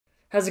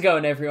How's it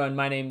going, everyone?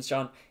 My name's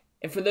John,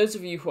 and for those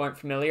of you who aren't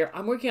familiar,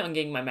 I'm working on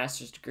getting my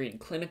master's degree in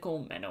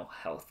clinical mental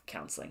health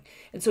counseling.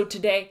 And so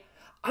today,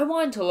 I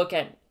wanted to look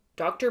at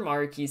Dr.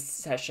 Maruki's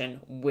session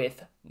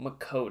with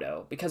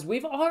Makoto, because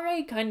we've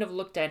already kind of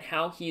looked at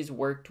how he's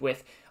worked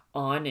with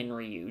An and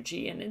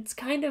Ryuji, and it's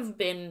kind of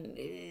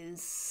been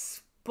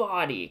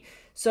spotty.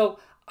 So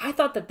I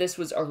thought that this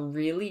was a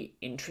really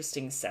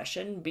interesting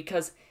session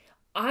because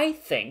I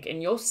think,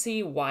 and you'll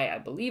see why I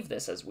believe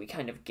this as we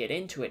kind of get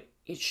into it,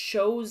 it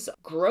shows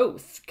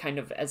growth kind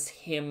of as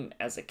him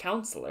as a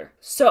counselor.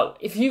 So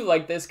if you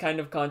like this kind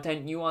of content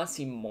and you want to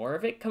see more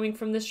of it coming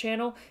from this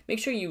channel, make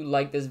sure you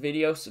like this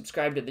video,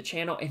 subscribe to the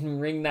channel, and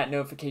ring that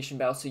notification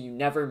bell so you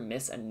never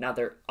miss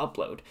another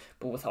upload.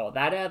 But with all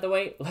that out of the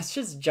way, let's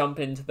just jump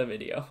into the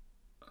video.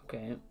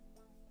 Okay.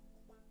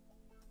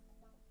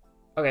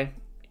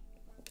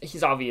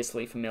 He's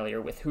obviously familiar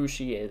with who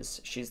she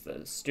is. She's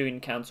the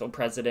student council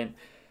president.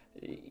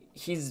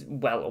 He's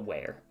well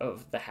aware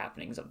of the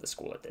happenings of the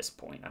school at this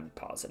point, I'm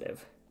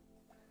positive.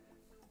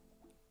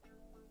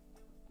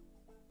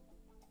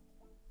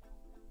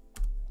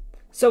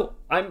 So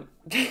I'm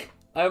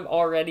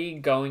already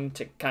going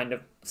to kind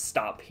of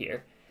stop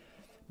here,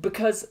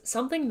 because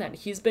something that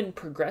he's been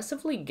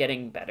progressively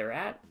getting better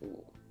at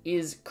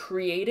is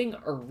creating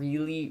a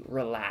really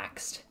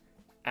relaxed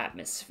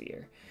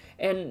atmosphere.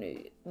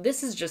 And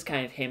this is just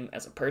kind of him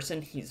as a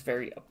person. He's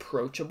very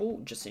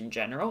approachable just in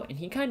general, and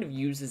he kind of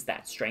uses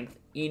that strength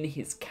in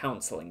his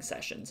counseling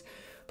sessions.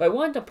 But I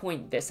wanted to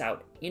point this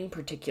out in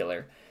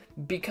particular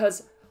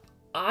because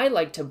I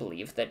like to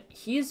believe that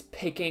he's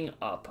picking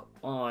up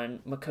on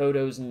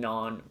Makoto's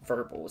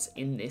non-verbals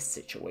in this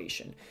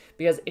situation.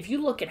 Because if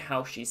you look at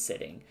how she's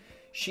sitting,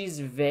 she's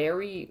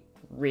very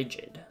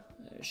rigid.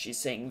 She's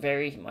saying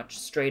very much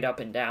straight up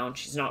and down.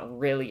 She's not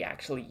really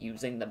actually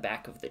using the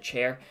back of the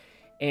chair.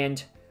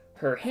 And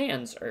her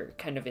hands are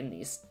kind of in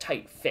these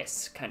tight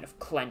fists, kind of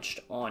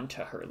clenched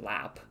onto her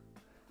lap.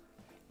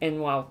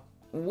 And while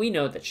we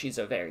know that she's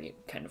a very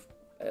kind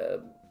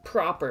of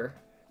proper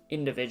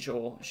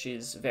individual,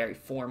 she's very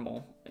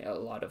formal a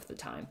lot of the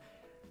time,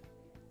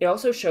 it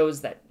also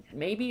shows that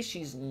maybe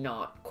she's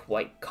not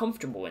quite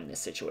comfortable in this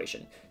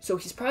situation. So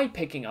he's probably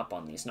picking up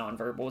on these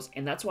nonverbals,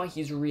 and that's why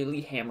he's really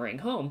hammering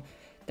home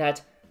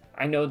that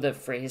I know the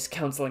phrase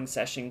counseling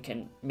session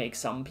can make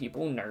some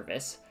people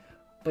nervous,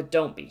 but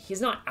don't be.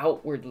 He's not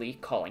outwardly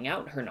calling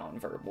out her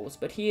nonverbals,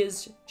 but he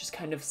is just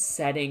kind of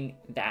setting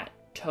that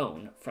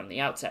tone from the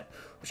outset,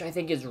 which I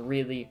think is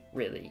really,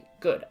 really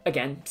good.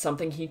 Again,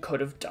 something he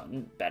could have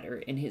done better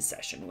in his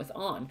session with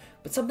An.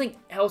 But something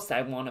else that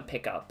I want to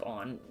pick up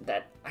on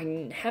that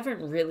I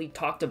haven't really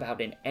talked about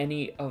in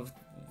any of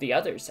the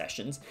other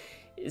sessions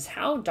is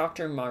how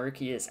Dr.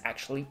 Maruki is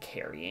actually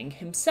carrying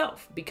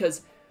himself.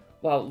 Because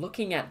while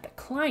looking at the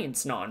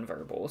client's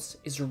nonverbals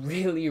is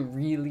really,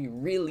 really,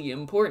 really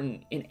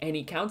important in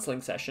any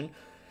counseling session,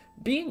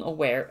 being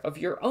aware of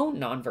your own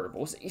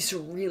nonverbals is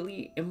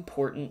really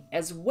important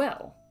as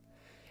well.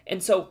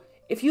 And so,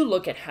 if you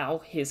look at how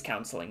his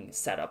counseling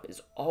setup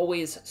is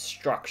always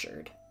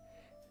structured,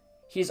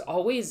 he's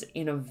always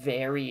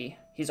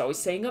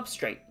staying up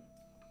straight.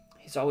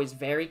 He's always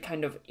very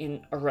kind of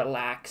in a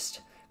relaxed,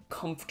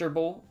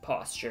 comfortable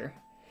posture.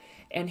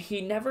 And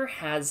he never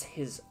has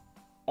his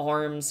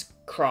arms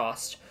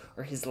crossed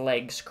or his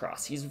legs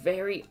crossed. He's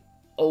very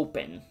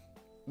open,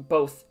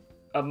 both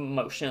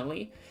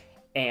emotionally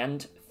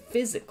and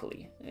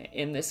physically,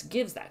 and this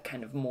gives that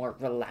kind of more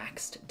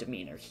relaxed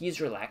demeanor. He's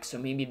relaxed, so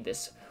maybe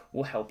this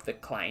will help the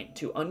client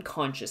to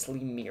unconsciously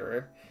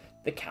mirror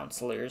the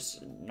counselor's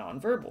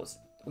nonverbals,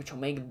 which will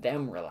make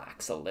them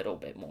relax a little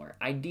bit more,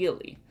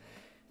 ideally.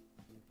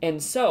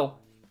 And so,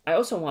 I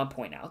also want to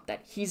point out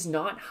that he's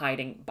not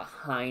hiding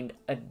behind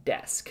a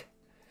desk.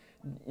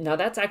 Now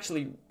that's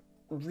actually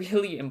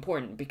really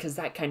important because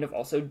that kind of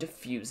also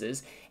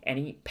diffuses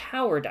any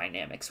power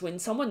dynamics. When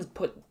someone's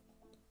put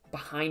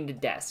behind a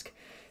desk,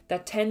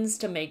 that tends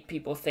to make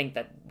people think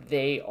that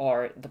they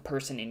are the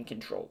person in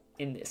control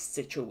in this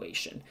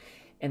situation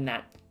and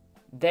that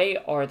they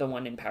are the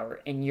one in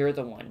power and you're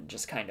the one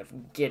just kind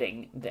of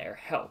getting their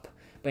help.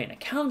 But in a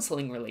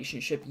counseling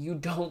relationship, you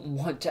don't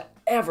want to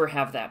ever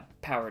have that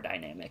power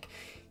dynamic.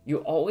 You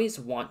always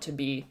want to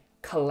be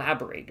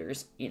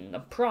collaborators in the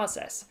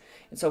process.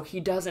 And so he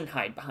doesn't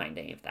hide behind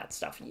any of that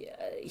stuff.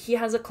 He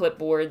has a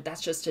clipboard, that's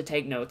just to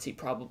take notes. He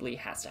probably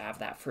has to have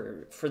that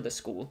for the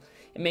school,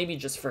 and maybe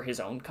just for his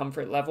own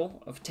comfort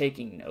level of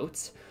taking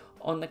notes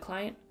on the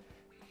client.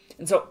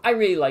 And so I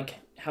really like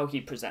how he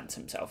presents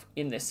himself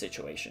in this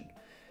situation,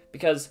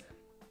 because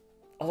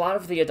a lot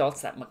of the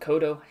adults that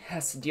Makoto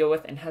has to deal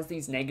with and has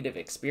these negative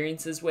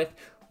experiences with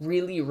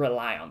really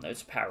rely on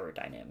those power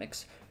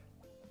dynamics.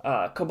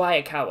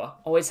 Kobayakawa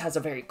always has a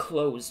very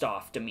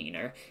closed-off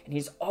demeanor, and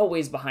he's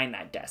always behind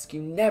that desk.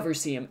 You never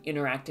see him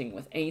interacting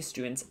with any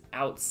students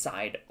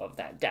outside of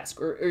that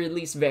desk, or at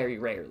least very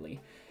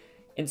rarely.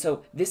 And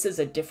so this is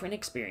a different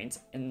experience,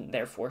 and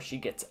therefore she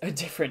gets a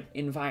different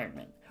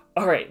environment.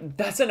 Alright,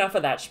 that's enough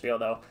of that spiel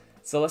though,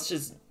 so let's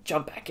just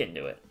jump back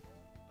into it.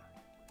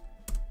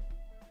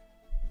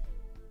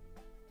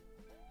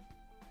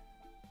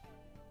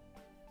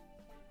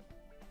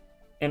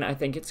 And I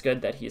think it's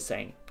good that he's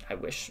saying, I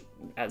wish,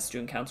 as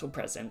student council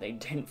president, they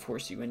didn't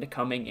force you into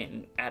coming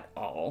in at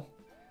all.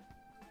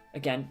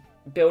 Again,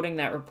 building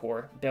that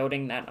rapport,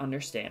 building that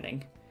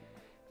understanding.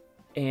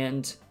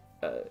 And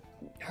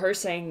her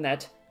saying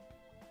that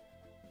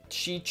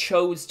she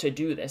chose to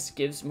do this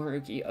gives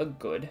Maruki a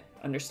good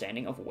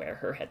understanding of where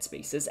her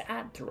headspace is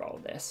at through all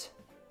this.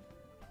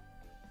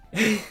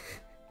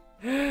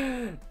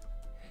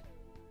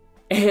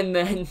 And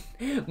then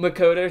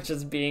Makoto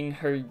just being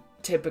her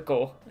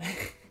typical,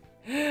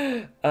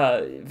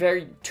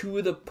 very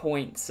to the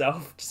point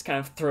self, just kind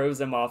of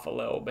throws him off a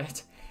little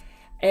bit.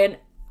 And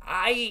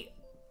I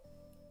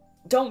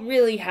don't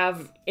really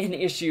have an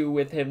issue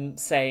with him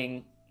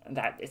saying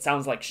that it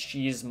sounds like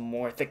she's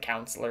more the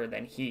counselor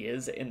than he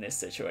is in this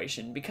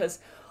situation, because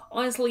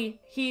honestly,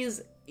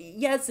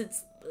 yes, it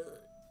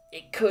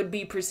could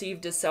be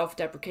perceived as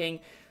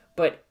self-deprecating,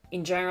 but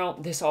in general,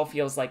 this all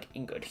feels like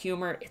in good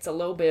humor. It's a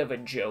little bit of a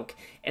joke,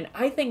 and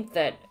I think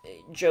that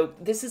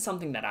this is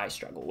something that I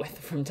struggle with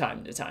from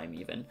time to time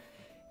even,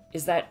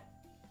 is that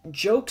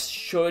jokes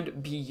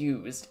should be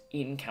used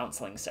in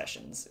counseling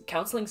sessions.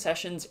 Counseling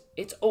sessions,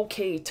 it's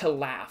okay to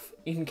laugh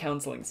in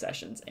counseling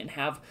sessions and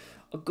have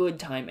a good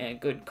time and a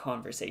good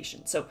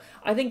conversation. So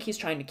I think he's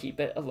trying to keep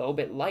it a little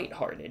bit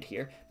lighthearted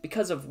here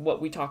because of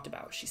what we talked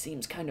about. She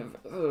seems kind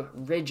of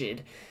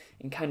rigid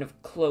and kind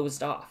of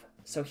closed off.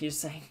 So he's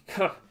saying,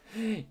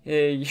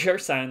 you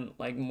sound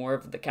like more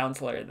of the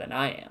counselor than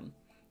I am.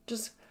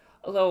 Just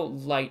a little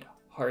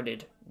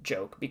light-hearted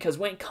joke, because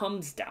when it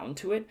comes down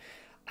to it,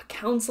 a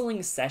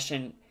counseling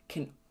session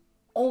can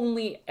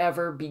only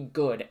ever be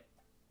good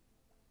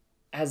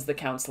as the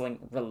counseling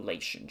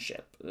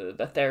relationship,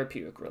 the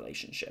therapeutic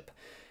relationship.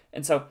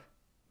 And so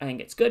I think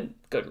it's good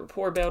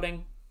rapport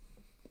building.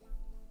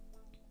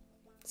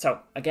 So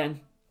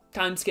again,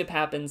 time skip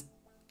happens.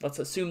 Let's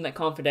assume that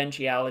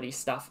confidentiality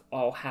stuff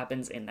all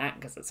happens in that,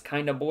 because it's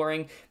kind of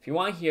boring. If you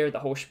want to hear the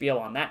whole spiel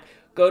on that,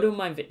 go to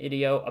my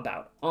video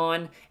about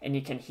On, and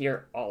you can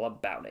hear all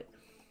about it.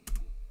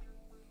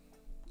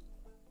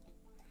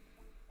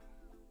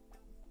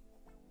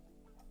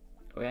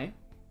 Okay,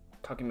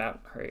 talking about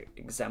her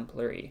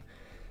exemplary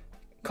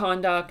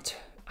conduct,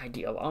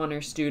 ideal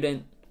honor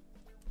student.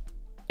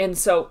 And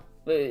so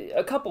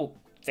a couple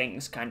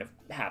things kind of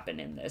happen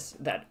in this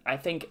that I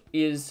think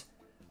is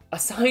a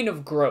sign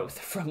of growth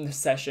from the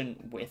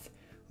session with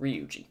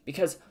Ryuji,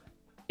 because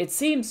it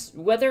seems,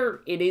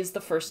 whether it is the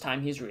first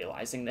time he's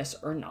realizing this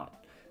or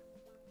not,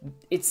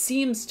 it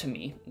seems to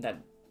me that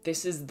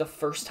this is the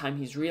first time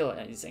he's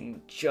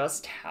realizing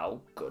just how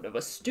good of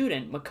a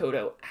student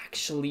Makoto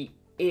actually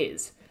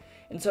is.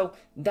 And so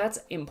that's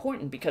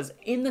important, because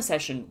in the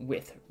session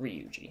with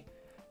Ryuji,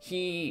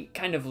 he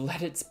kind of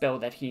let it spill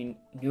that he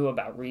knew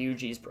about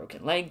Ryuji's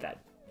broken leg.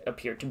 That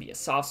appeared to be a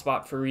soft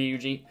spot for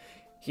Ryuji.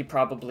 He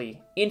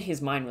probably, in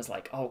his mind, was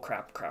like, oh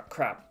crap,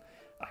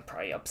 I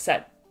probably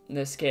upset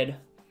this kid.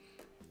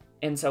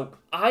 And so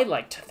I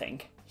like to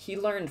think he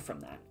learned from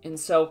that. And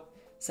so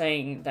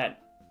saying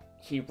that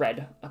he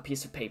read a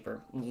piece of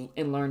paper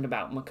and learned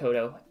about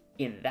Makoto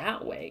in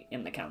that way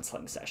in the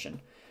counseling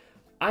session,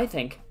 I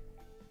think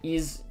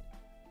is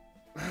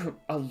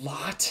a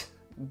lot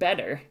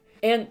better.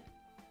 And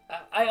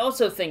I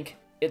also think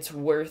it's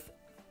worth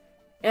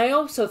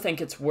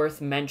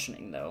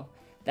mentioning, though,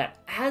 that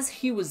as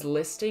he was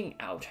listing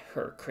out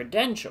her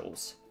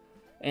credentials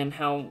and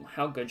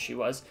how good she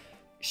was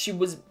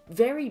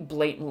very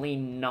blatantly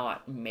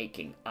not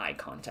making eye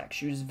contact.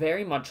 She was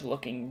very much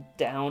looking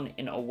down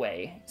and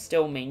away,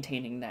 still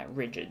maintaining that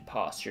rigid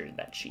posture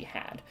that she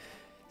had,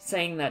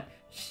 saying that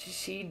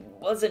she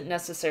wasn't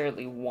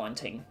necessarily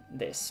wanting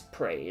this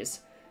praise.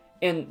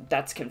 And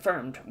that's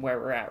confirmed where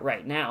we're at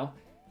right now,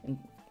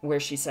 where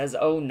she says,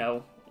 oh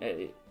no,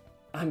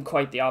 I'm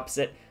quite the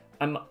opposite.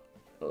 I'm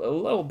a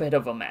little bit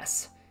of a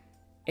mess.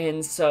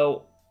 And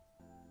so,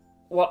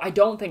 well, I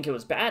don't think it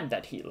was bad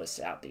that he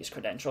listed out these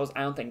credentials. I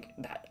don't think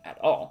that at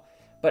all.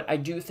 But I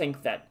do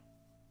think that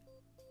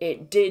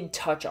it did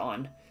touch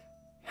on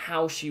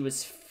how she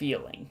was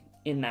feeling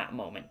in that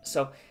moment.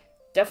 So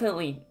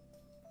definitely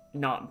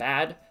not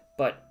bad,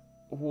 but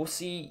we'll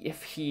see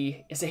if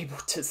he is able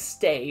to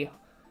stay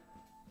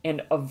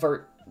and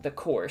avert the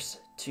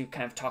course to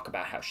kind of talk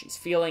about how she's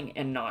feeling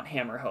and not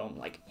hammer home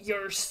like,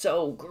 you're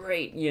so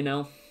great, you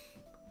know?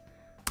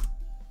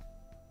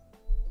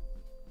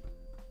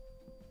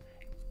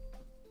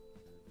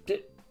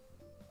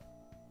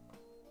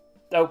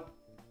 Though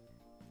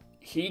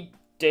he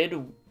did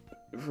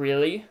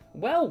really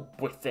well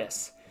with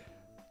this.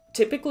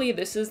 Typically,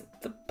 this is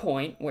the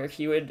point where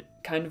he would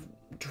kind of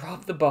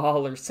drop the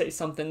ball or say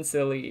something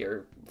silly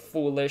or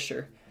foolish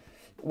or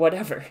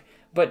whatever.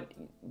 But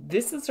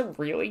this is a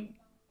really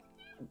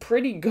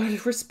pretty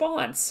good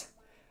response.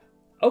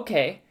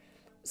 Okay,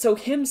 so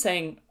him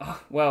saying,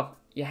 oh, well,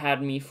 you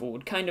had me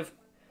fooled, kind of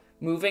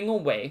moving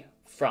away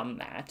from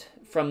that,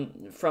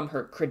 from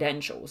her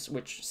credentials,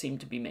 which seemed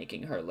to be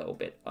making her a little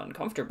bit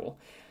uncomfortable.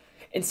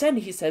 Instead,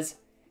 he says,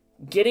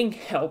 getting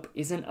help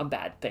isn't a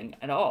bad thing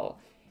at all,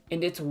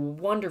 and it's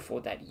wonderful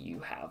that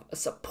you have a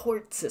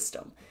support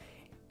system.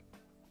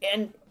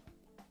 And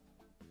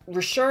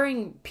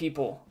reassuring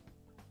people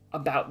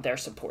about their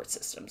support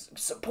systems.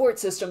 Support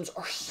systems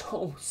are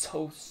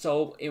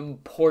so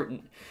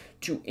important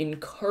to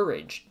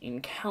encourage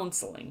in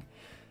counseling.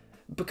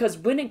 Because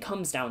when it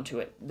comes down to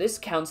it, this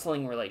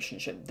counseling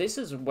relationship, this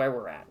is where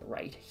we're at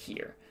right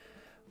here.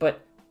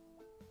 But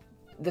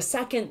the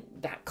second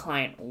that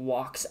client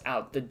walks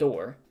out the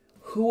door,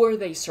 who are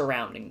they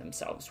surrounding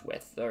themselves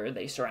with? Are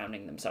they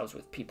surrounding themselves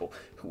with people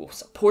who will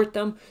support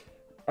them?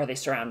 Are they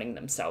surrounding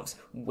themselves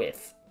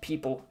with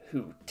people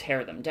who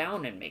tear them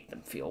down and make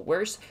them feel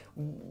worse?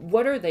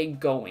 What are they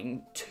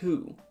going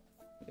to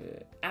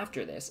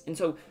after this? And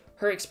so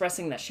her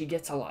expressing that she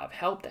gets a lot of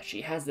help, that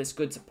she has this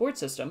good support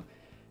system,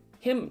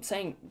 him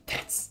saying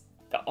that's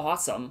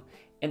awesome,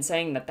 and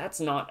saying that that's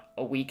not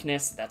a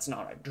weakness, that's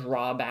not a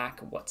drawback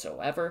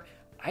whatsoever,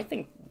 I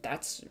think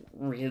that's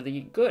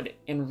really good,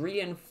 and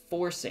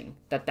reinforcing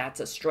that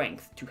that's a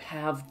strength to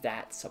have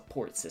that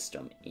support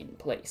system in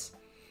place.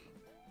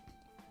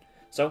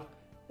 So,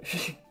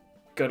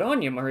 good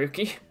on you,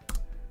 Maruki.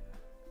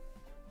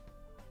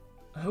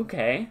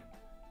 Okay.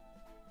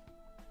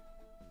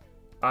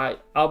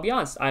 I'll be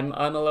honest, I'm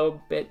a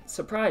little bit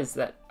surprised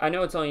that, I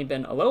know it's only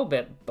been a little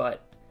bit,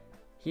 but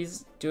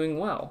he's doing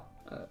well.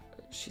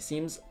 She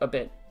seems a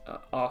bit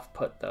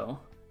off-put, though.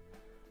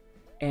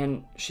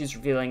 And she's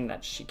revealing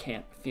that she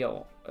can't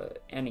feel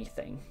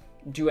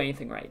do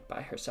anything right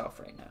by herself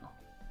right now.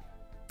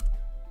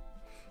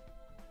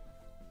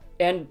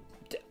 And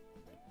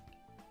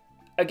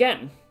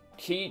again,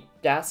 he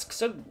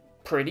asks a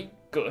pretty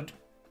good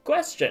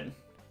question.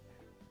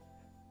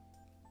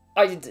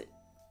 I'm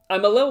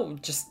a little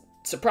just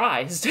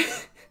surprised,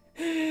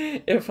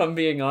 if I'm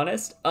being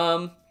honest.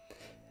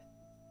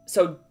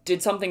 So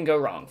did something go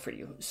wrong for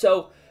you?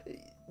 So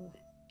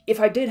if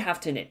I did have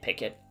to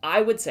nitpick it,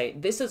 I would say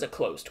this is a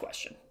closed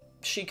question.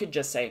 She could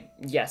just say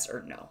yes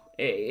or no.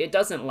 It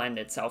doesn't lend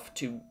itself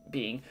to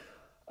being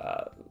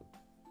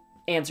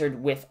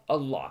answered with a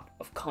lot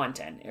of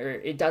content, or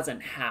it doesn't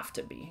have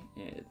to be.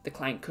 The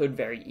client could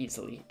very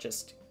easily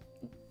just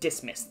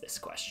dismiss this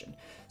question.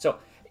 So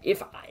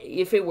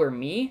if it were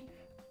me,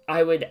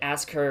 I would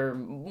ask her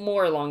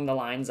more along the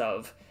lines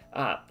of,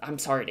 I'm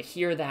sorry to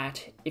hear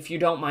that. If you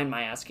don't mind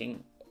my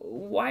asking,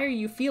 why are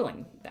you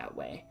feeling that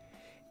way?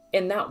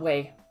 And that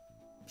way,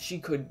 she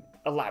could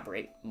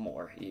elaborate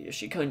more.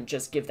 She couldn't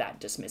just give that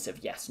dismissive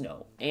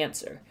yes-no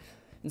answer.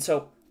 And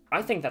so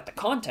I think that the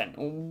content,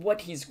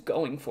 what he's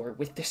going for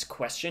with this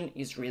question,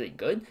 is really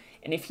good.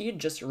 And if he had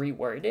just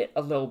reworded it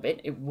a little bit,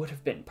 it would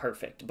have been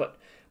perfect. But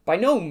by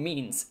no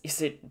means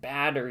is it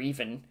bad or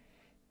even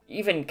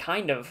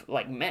kind of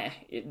like meh.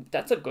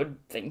 That's a good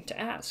thing to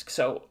ask.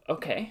 So,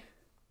 okay.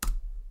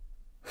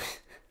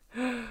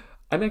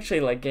 I'm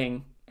actually like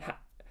getting...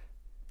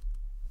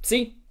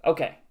 See?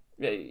 Okay.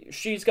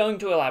 She's going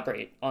to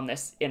elaborate on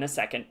this in a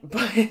second.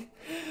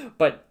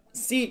 But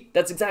see,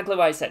 that's exactly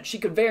what I said. She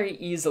could very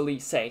easily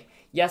say,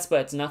 yes,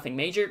 but it's nothing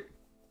major.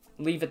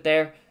 Leave it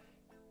there.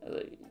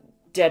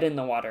 Dead in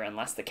the water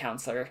unless the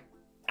counselor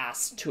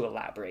asks to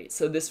elaborate.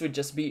 So this would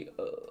just be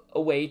a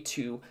way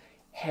to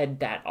head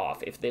that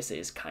off if this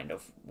is kind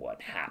of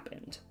what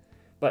happened.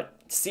 But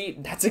see,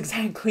 that's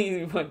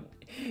exactly what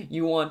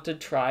you want to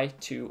try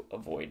to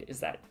avoid, is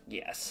that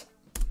yes.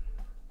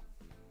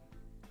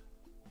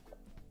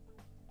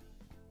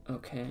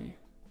 Okay.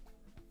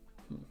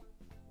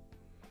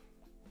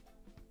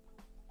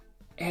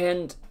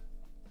 And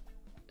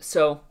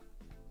so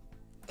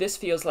this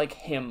feels like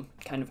him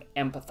kind of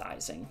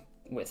empathizing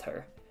with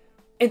her.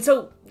 And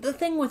so the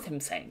thing with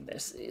him saying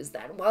this is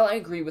that while I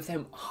agree with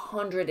him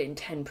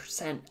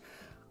 110%,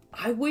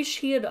 I wish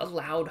he had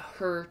allowed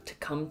her to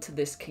come to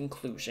this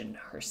conclusion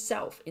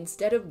herself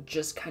instead of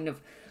just kind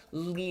of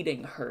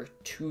leading her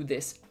to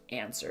this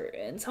answer.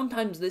 And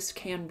sometimes this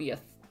can be a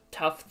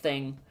tough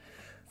thing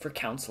for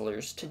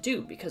counselors to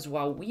do, because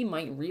while we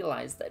might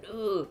realize that,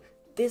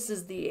 this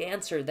is the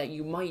answer that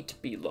you might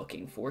be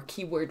looking for,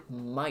 keyword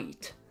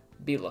might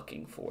be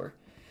looking for,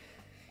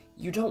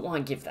 you don't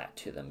want to give that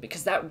to them,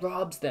 because that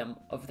robs them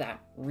of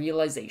that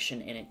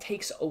realization and it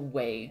takes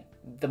away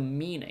the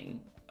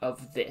meaning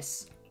of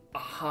this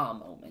aha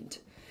moment.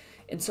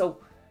 And so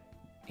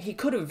he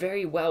could have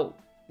very well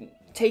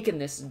taken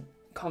this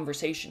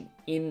conversation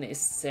in this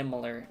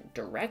similar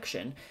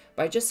direction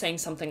by just saying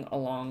something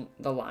along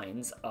the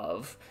lines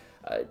of,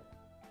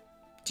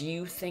 do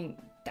you think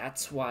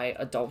that's why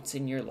adults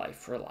in your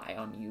life rely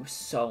on you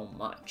so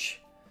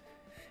much?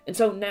 And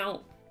so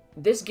now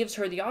this gives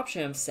her the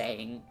option of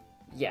saying,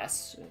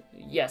 yes,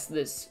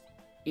 this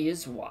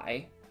is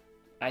why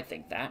I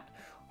think that,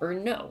 or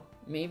no,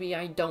 maybe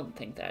I don't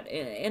think that.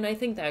 And I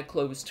think that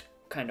closed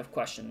kind of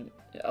question,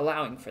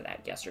 allowing for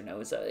that yes or no,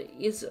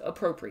 is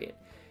appropriate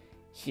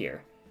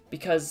here,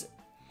 because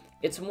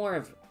it's more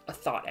of a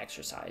thought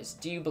exercise.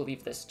 Do you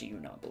believe this? Do you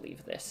not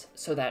believe this?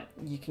 So that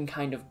you can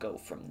kind of go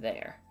from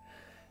there,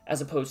 as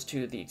opposed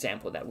to the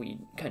example that we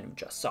kind of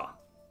just saw.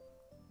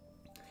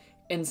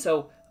 And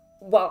so,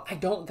 while I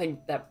don't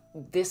think that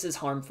this is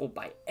harmful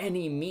by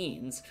any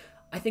means,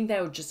 I think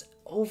that would just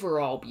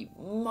overall be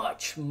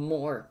much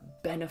more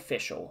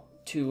beneficial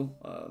to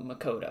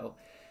Makoto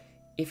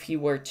if he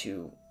were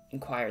to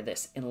inquire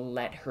this and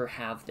let her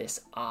have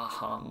this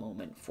aha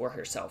moment for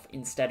herself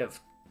instead of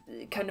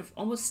kind of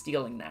almost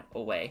stealing that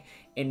away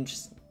and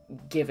just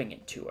giving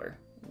it to her,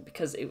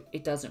 because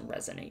it doesn't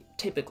resonate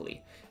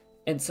typically.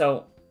 And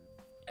so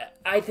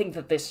I think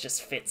that this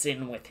just fits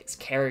in with his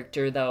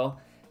character, though,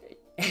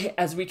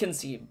 as we can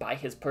see by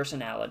his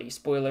personality.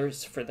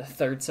 Spoilers for the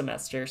third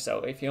semester, so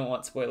if you don't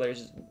want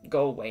spoilers,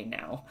 go away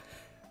now.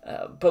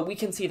 But we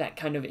can see that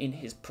kind of in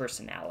his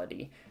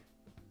personality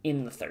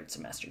in the third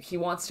semester. He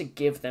wants to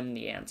give them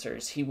the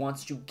answers. He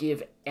wants to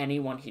give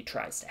anyone he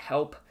tries to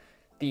help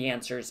the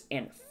answers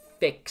and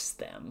fix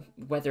them,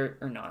 whether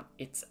or not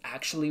it's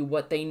actually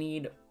what they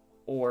need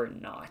or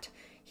not.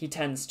 He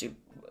tends to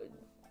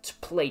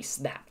place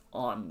that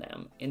on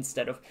them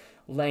instead of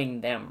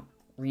letting them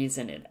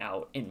reason it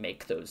out and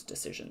make those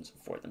decisions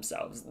for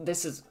themselves.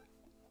 This is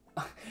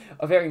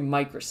a very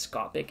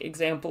microscopic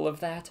example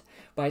of that,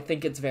 but I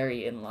think it's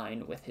very in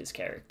line with his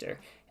character.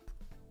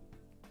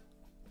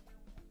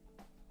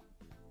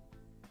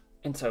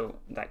 And so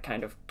that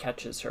kind of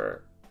catches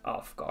her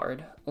off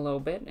guard a little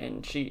bit,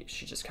 and she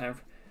just kind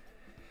of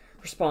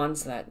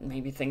responds that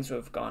maybe things would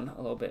have gone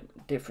a little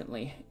bit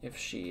differently if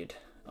she'd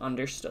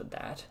understood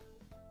that.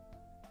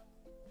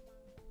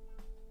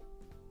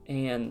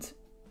 And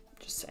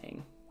just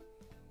saying,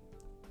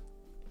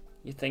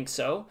 you think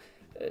so?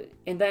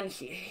 And then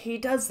he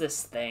does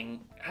this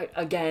thing.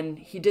 Again,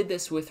 he did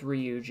this with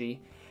Ryuji,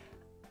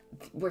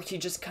 where he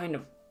just kind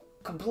of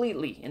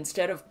completely,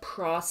 instead of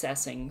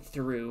processing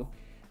through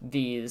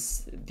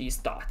these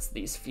thoughts,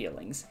 these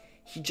feelings,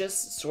 he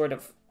just sort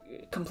of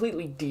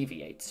completely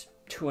deviates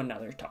to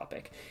another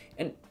topic.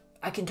 And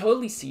I can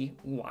totally see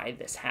why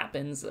this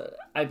happens.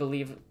 I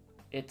believe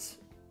it's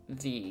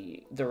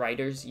the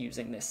writers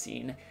using this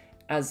scene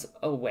as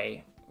a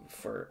way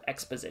for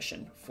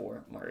exposition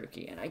for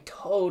Maruki, and I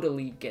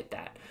totally get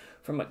that.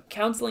 From a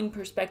counseling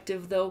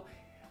perspective, though,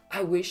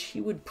 I wish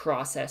he would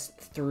process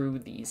through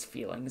these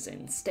feelings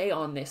and stay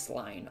on this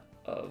line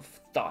of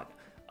thought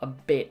a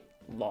bit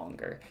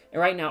longer. And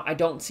right now, I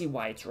don't see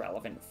why it's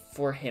relevant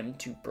for him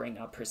to bring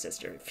up her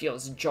sister. It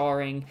feels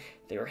jarring.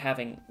 They were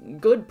having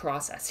good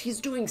process.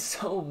 He's doing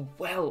so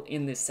well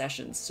in this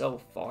session so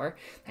far.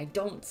 I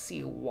don't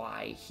see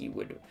why he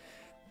would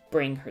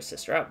bring her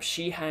sister up.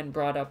 She hadn't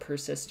brought up her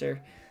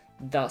sister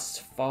thus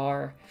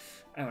far.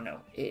 I don't know.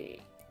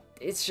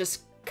 It's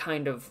just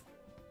kind of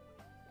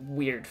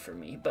weird for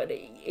me, but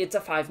it's a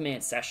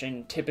 5-minute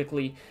session.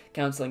 Typically,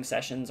 counseling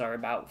sessions are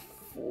about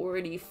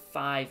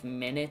 45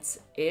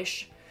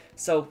 minutes-ish,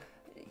 so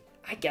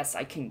I guess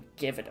I can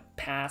give it a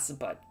pass,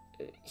 but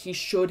he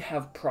should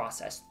have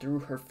processed through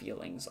her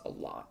feelings a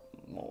lot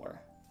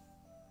more.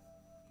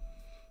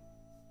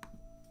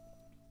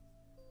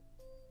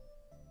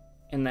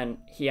 And then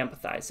he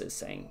empathizes,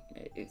 saying,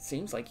 it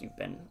seems like you've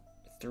been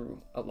through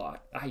a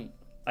lot.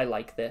 I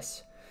like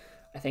this.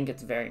 I think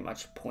it's very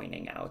much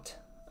pointing out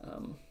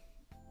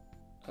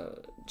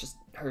just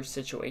her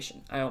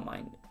situation. I don't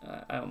mind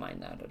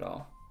that at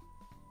all.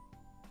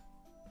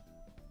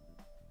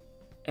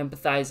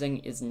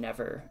 Empathizing is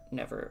never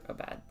a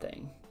bad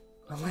thing,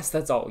 unless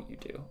that's all you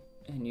do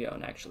and you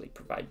don't actually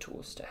provide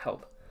tools to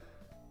help.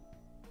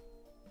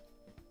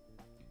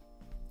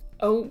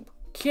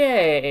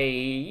 Okay.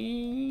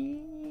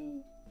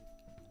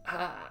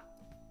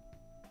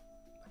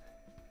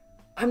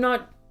 I'm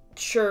not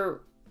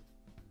sure.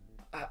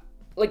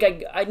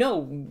 I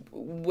know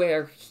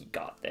where he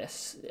got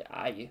this.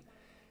 I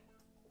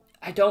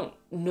don't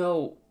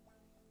know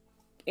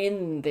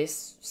in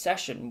this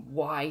session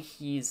why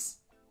he's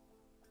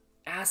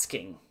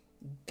asking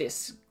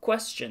this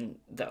question,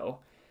 though.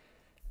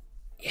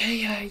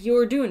 Yeah,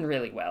 you're doing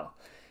really well.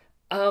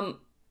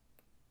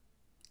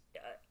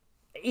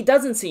 It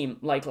doesn't seem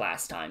like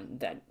last time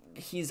that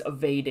he's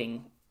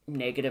evading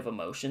negative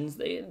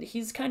emotions.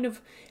 He's kind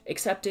of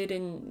accepted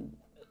and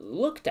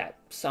looked at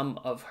some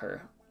of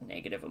her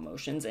negative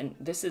emotions, and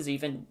this is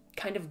even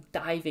kind of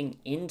diving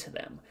into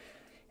them.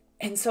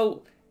 And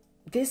so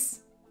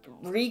this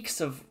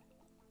reeks of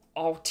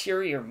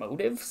ulterior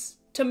motives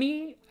to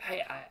me.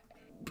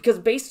 Because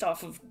based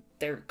off of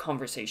their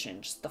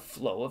conversation, just the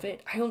flow of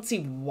it, I don't see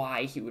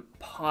why he would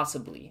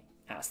possibly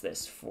ask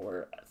this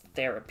for a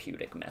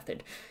therapeutic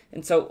method.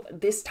 And so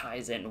this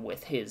ties in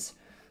with his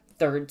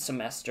third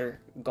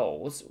semester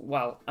goals.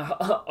 While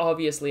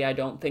obviously I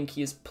don't think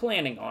he's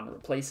planning on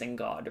replacing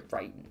God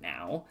right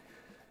now,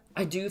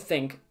 I do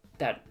think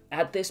that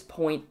at this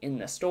point in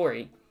the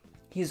story,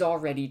 he's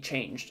already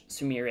changed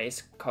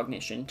Sumire's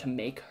cognition to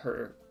make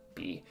her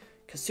be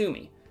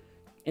Kasumi.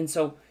 And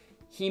so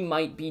he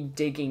might be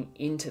digging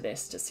into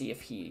this to see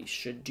if he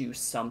should do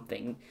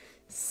something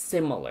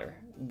similar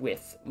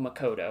with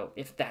Makoto,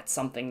 if that's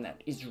something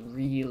that is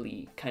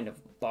really kind of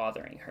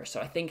bothering her.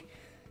 So I think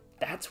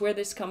that's where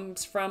this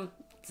comes from.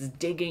 It's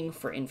digging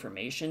for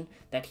information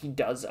that he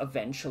does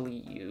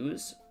eventually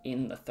use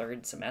in the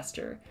third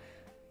semester.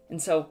 And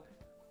so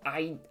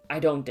I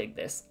don't dig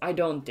this. I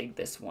don't dig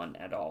this one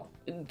at all.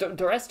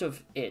 The rest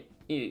of it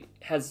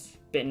has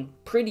been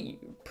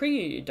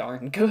pretty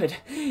darn good,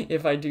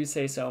 if I do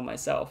say so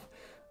myself.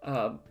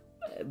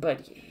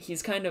 But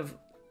he's kind of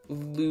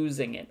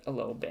losing it a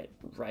little bit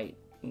right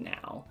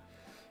now,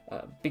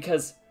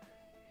 because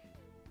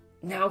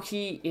now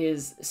he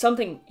is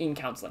something in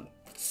counseling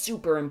that's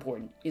super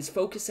important is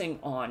focusing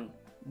on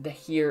the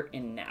here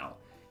and now.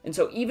 And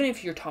so even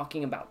if you're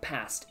talking about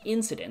past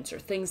incidents or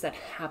things that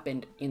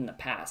happened in the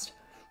past,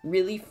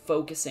 really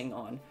focusing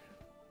on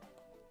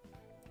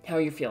how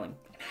you're feeling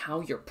and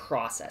how you're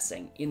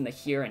processing in the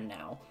here and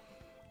now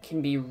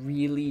can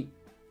be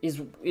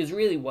is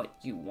really what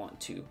you want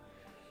to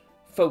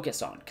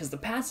focus on, because the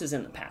past is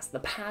in the past. The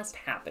past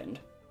happened.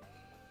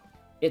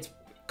 It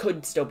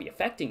could still be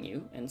affecting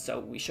you, and so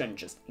we shouldn't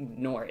just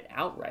ignore it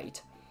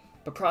outright.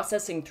 But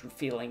processing through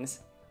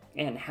feelings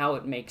and how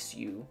it makes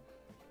you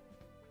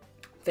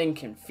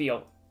think and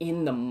feel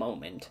in the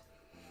moment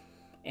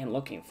and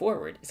looking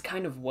forward is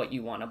kind of what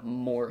you want to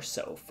more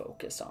so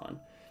focus on,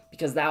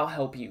 because that'll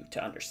help you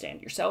to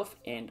understand yourself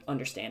and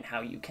understand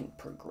how you can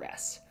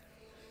progress.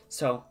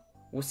 So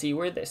we'll see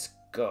where this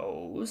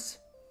goes.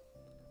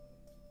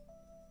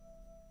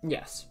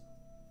 Yes.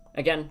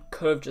 Again,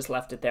 could have just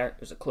left it there. It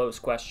was a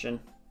closed question.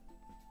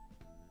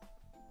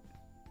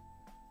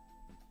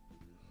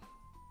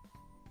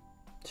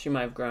 She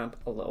might have grown up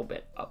a little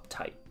bit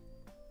uptight.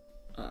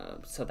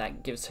 So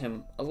that gives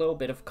him a little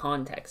bit of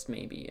context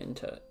maybe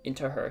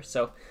into her.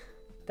 So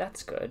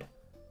that's good.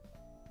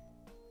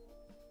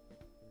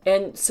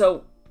 And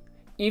so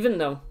even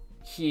though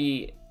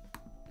he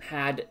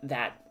had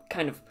that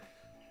kind of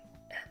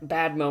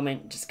bad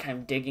moment, just kind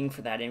of digging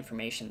for that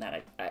information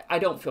that I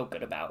don't feel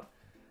good about,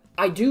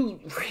 I do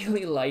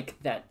really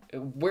like that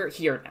we're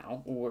here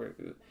now, or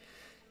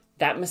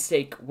that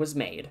mistake was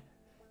made.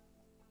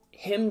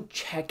 Him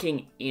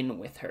checking in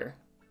with her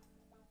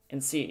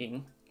and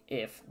seeing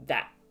if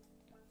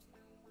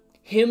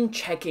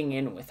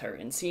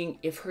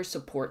if her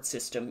support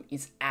system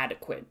is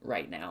adequate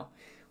right now.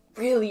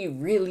 Really,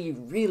 really,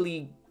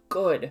 really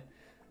good.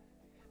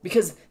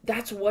 Because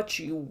that's what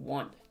you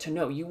want to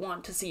know. You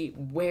want to see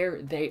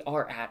where they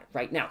are at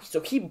right now. So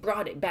he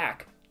brought it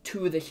back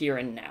to the here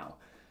and now,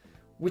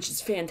 which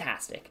is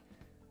fantastic.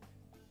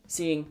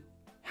 Seeing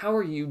how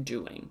are you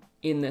doing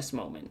in this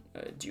moment?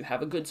 Do you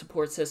have a good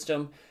support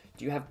system?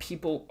 Do you have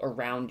people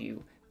around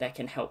you that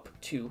can help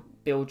to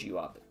build you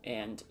up?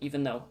 And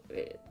even though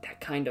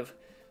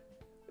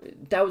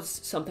that was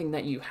something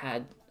that you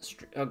had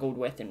struggled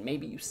with, and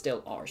maybe you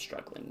still are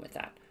struggling with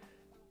that,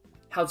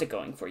 how's it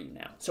going for you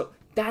now? So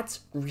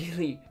that's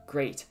really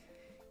great.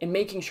 And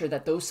making sure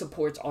that those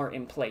supports are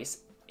in place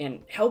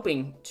and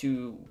helping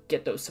to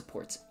get those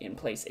supports in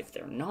place if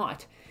they're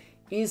not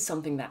is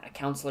something that a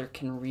counselor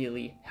can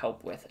really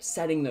help with.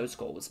 Setting those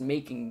goals,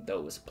 making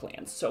those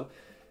plans. So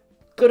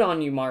good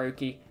on you,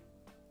 Maruki.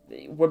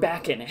 We're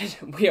back in it.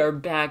 We are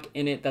back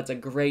in it. That's a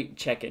great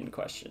check-in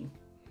question.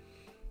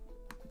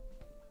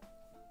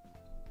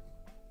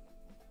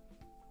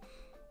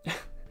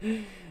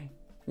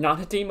 Not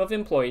a team of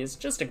employees,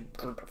 just a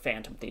group of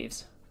Phantom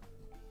Thieves.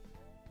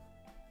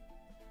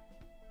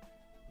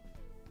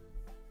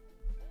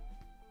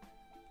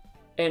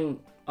 And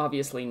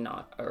obviously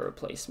not a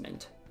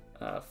replacement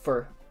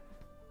for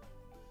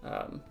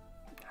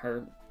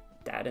her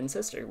dad and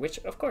sister, which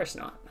of course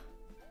not.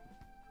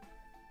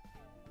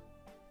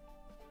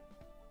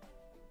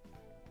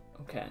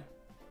 Okay.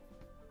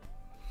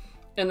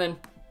 And then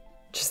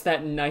just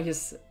that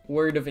nice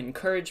word of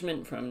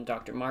encouragement from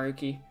Dr.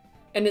 Maruki.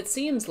 And it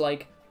seems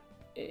like,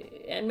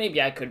 and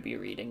maybe I could be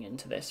reading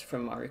into this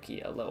from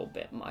Maruki a little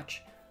bit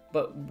much,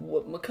 but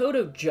what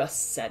Makoto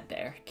just said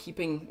there,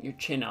 keeping your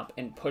chin up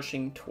and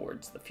pushing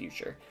towards the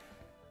future,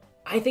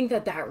 I think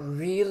that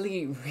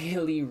really,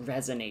 really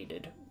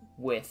resonated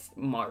with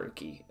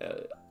Maruki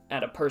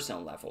at a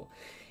personal level.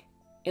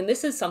 And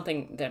this is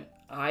something that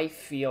I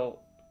feel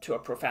to a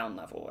profound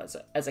level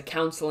as a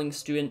counseling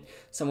student,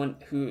 someone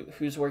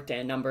who's worked in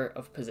a number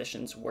of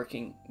positions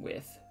working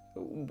with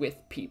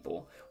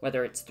people,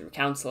 whether it's through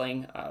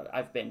counseling.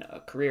 I've been a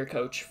career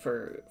coach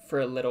for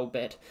a little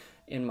bit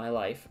in my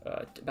life,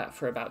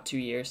 for about 2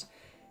 years.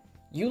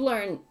 You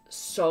learn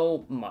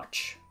so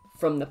much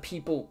from the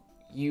people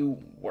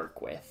you work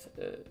with.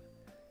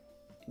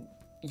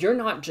 You're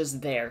not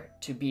just there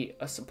to be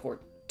a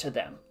support to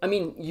them. I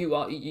mean,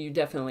 you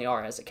definitely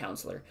are as a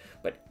counselor,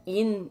 but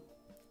in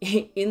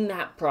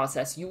that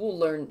process, you will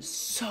learn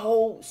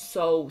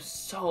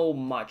so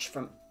much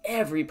from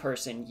every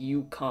person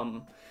you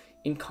come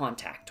in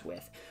contact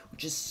with,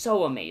 which is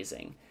so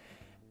amazing.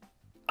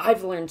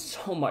 I've learned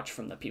so much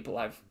from the people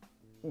I've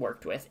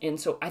worked with, and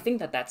so I think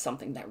that that's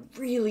something that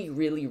really,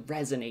 really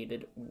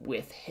resonated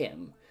with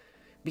him.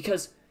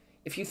 Because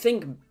if you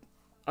think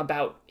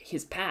about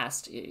his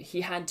past,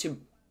 he had to,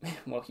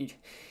 well,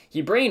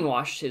 he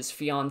brainwashed his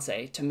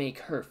fiance to make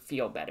her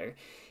feel better.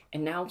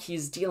 And now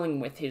he's dealing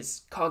with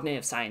his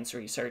cognitive science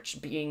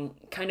research being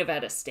kind of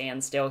at a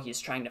standstill.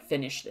 He's trying to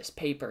finish this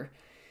paper.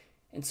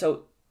 And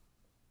so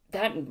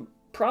that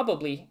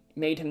probably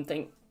made him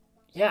think,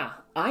 yeah,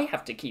 I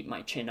have to keep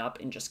my chin up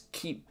and just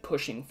keep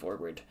pushing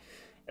forward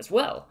as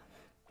well.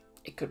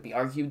 It could be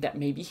argued that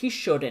maybe he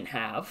shouldn't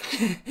have,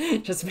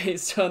 just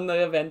based on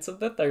the events of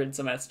the third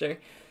semester.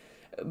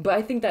 But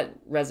I think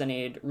that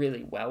resonated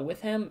really well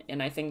with him,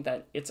 and I think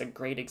that it's a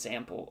great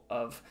example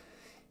of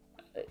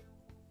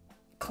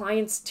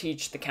clients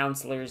teach the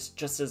counselors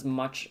just as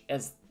much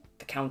as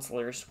the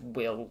counselors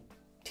will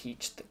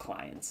teach the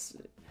clients.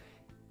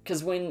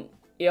 Because when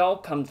it all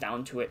comes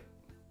down to it,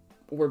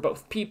 we're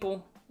both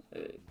people,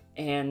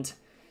 and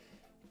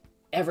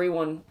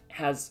everyone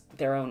has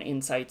their own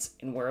insights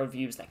and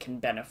worldviews that can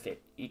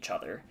benefit each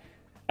other.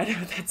 I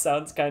know that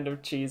sounds kind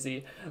of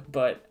cheesy,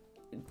 but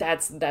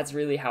that's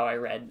really how I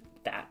read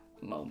that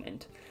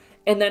moment.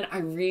 And then I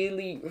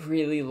really,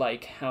 really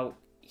like how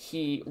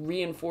he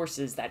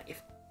reinforces that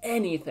if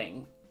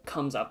anything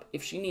comes up,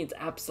 if she needs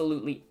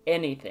absolutely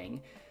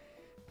anything,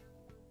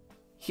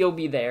 he'll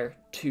be there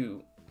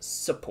to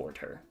support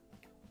her.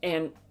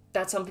 And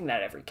that's something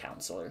that every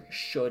counselor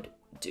should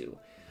do.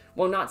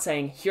 Well, not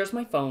saying, here's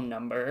my phone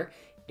number,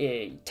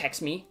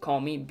 text me,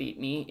 call me, beat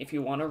me if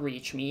you want to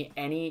reach me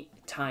any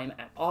time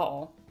at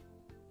all.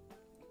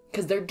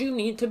 Because there do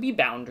need to be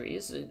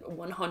boundaries,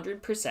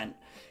 100%.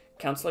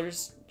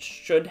 Counselors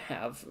should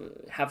have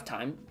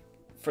time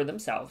for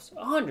themselves,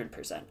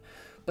 100%.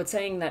 But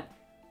saying that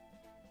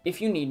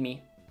if you need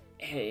me,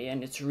 hey,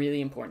 and it's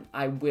really important,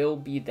 I will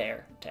be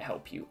there to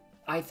help you.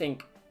 I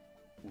think,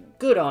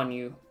 good on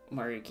you,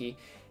 Maruki.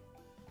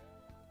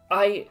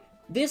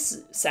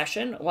 This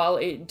session, while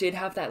it did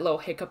have that little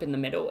hiccup in the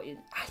middle,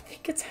 I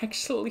think it's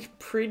actually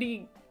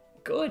pretty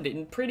good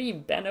and pretty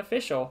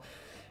beneficial.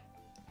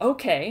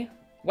 Okay,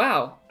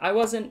 wow, I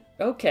wasn't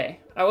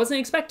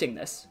expecting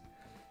this.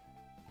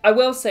 I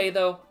will say,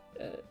 though,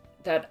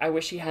 that I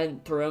wish he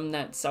hadn't thrown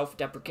that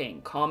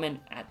self-deprecating comment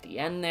at the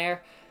end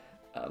there.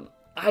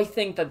 I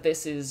think that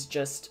this is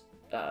just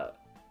a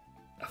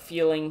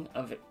feeling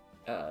of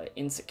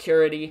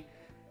insecurity.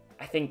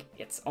 I think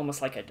it's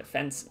almost like a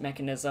defense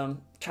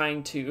mechanism,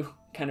 trying to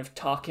kind of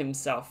talk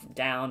himself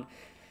down.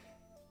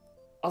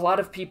 A lot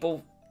of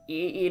people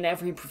in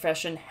every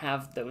profession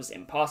have those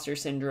imposter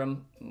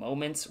syndrome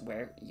moments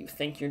where you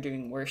think you're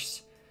doing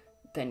worse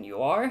than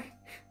you are.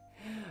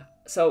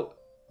 So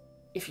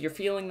if you're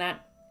feeling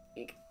that,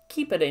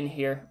 keep it in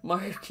here.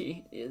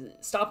 Maruki,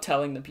 stop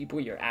telling the people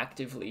you're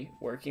actively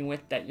working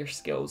with that your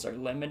skills are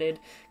limited,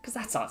 because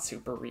that's not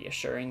super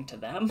reassuring to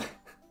them.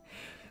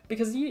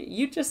 Because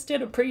you just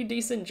did a pretty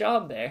decent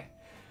job there.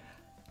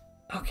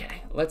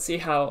 Okay, let's see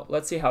how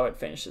it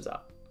finishes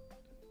up.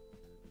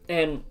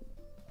 And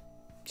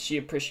she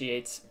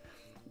appreciates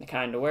the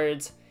kind of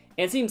words.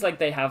 And it seems like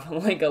they have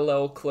like a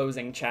little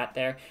closing chat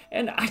there.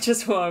 And I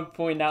just want to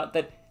point out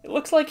that it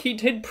looks like he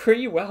did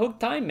pretty well with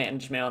time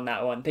management on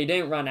that one. They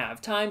didn't run out of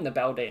time, the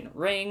bell didn't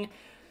ring.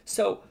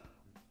 So,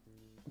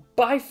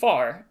 by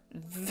far,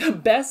 the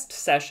best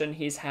session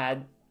he's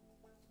had,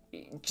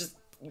 just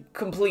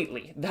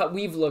completely, that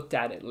we've looked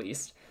at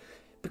least.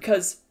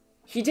 Because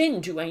he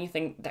didn't do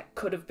anything that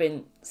could have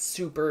been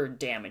super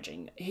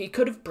damaging. He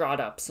could have brought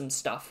up some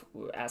stuff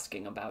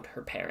asking about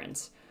her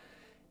parents.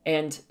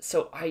 And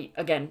so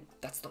again,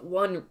 that's the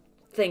one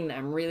thing that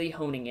I'm really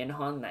honing in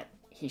on that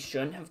he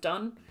shouldn't have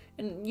done.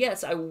 And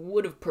yes, I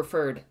would have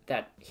preferred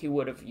that he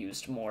would have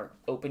used more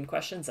open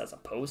questions as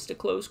opposed to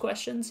closed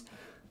questions.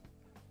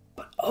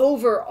 But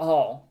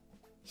overall,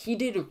 he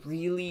did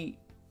really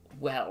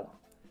well.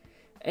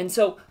 And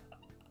so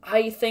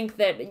I think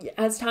that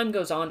as time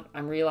goes on,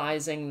 I'm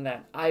realizing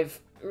that I've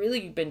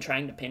really been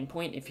trying to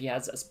pinpoint if he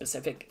has a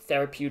specific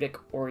therapeutic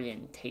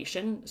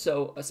orientation,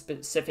 so a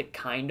specific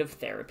kind of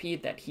therapy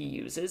that he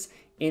uses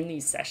in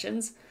these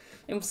sessions.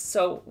 And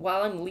so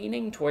while I'm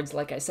leaning towards,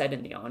 like I said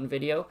in the on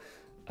video,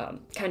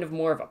 kind of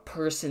more of a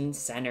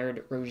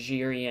person-centered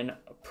Rogerian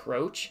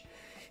approach,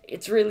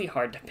 it's really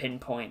hard to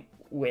pinpoint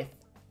with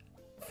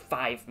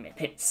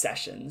 5-minute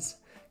sessions,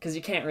 because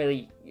you can't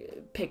really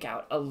pick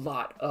out a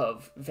lot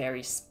of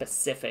very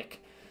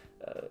specific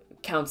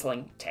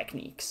counseling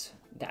techniques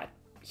that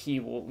he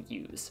will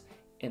use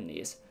in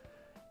these.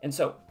 And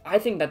so I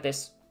think that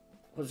this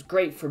was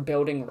great for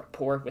building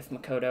rapport with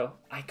Makoto.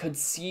 I could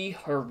see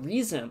her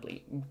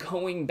reasonably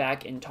going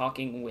back and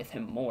talking with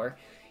him more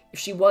if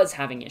she was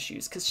having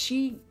issues, because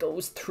she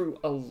goes through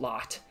a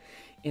lot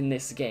in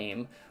this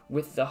game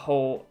with the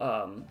whole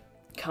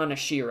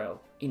Kaneshiro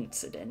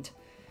incident.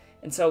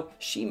 And so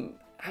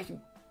I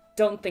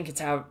don't think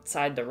it's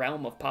outside the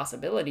realm of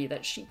possibility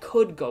that she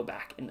could go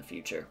back in the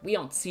future. We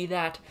don't see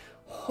that.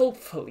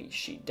 Hopefully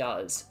she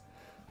does.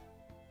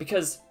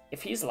 Because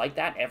if he's like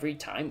that every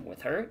time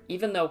with her,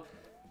 even though,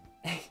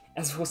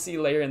 as we'll see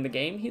later in the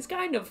game, he's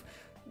kind of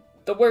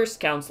the worst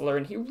counselor,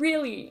 and he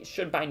really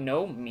should by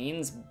no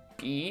means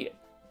be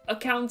a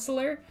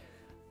counselor.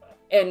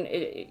 And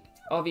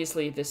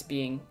obviously this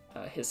being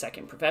his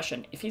second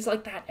profession, if he's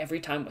like that every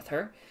time with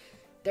her,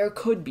 there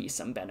could be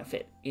some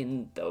benefit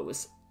in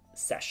those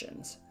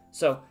sessions.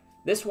 So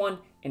this one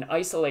in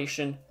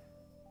isolation,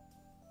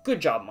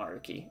 good job,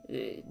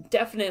 Maruki.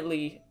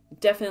 Definitely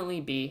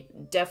definitely be.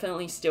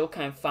 Definitely still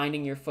kind of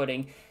finding your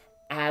footing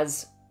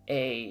as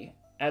a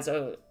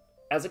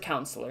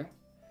counselor.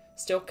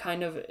 Still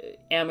kind of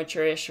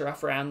amateurish,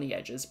 rough around the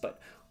edges, but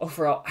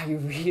overall, I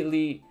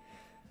really...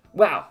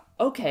 Wow,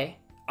 okay.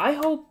 I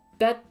hope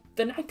that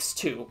the next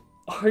two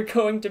are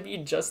going to be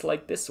just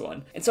like this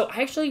one. And so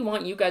I actually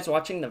want you guys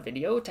watching the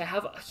video to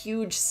have a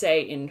huge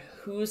say in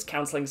whose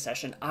counseling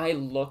session I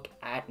look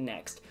at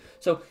next.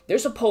 So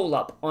there's a poll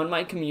up on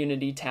my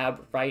community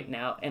tab right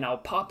now, and I'll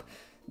pop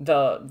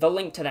the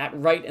link to that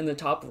right in the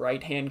top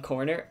right hand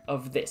corner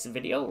of this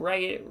video,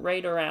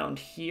 right around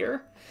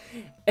here.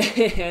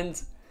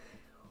 And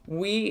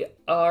we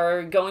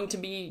are going to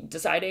be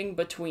deciding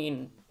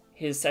between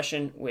his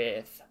session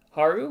with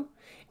Haru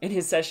and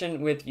his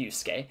session with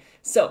Yusuke.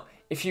 So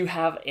if you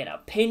have an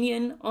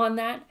opinion on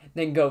that,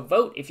 then go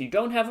vote. If you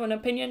don't have an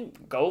opinion,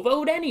 go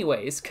vote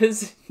anyways,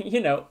 because,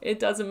 you know, it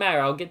doesn't matter.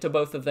 I'll get to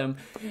both of them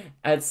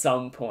at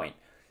some point.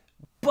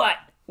 But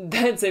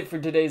that's it for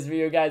today's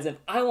video, guys, and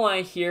I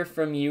want to hear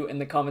from you in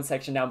the comment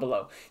section down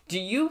below. Do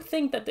you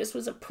think that this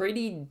was a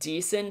pretty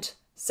decent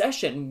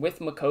session with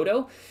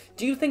Makoto?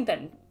 Do you think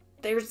that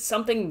there's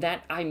something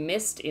that I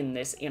missed in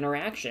this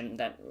interaction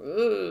that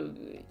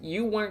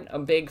you weren't a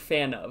big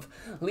fan of?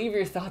 Leave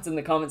your thoughts in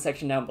the comment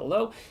section down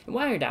below. And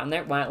while you're down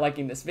there, why not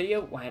liking this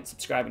video, why not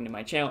subscribing to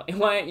my channel, and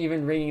why not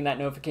even ringing that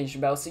notification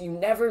bell so you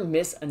never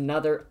miss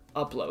another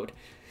upload.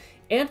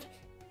 And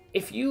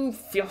if you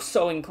feel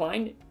so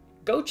inclined,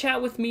 go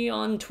chat with me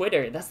on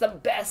Twitter. That's the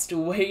best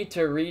way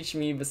to reach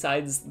me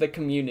besides the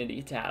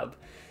community tab.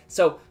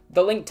 So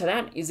the link to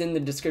that is in the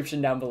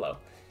description down below.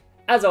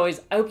 As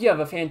always, I hope you have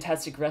a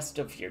fantastic rest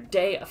of your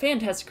day, a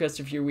fantastic rest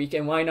of your week,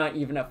 and why not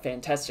even a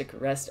fantastic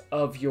rest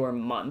of your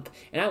month.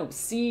 And I will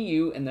see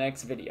you in the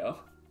next video.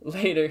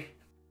 Later.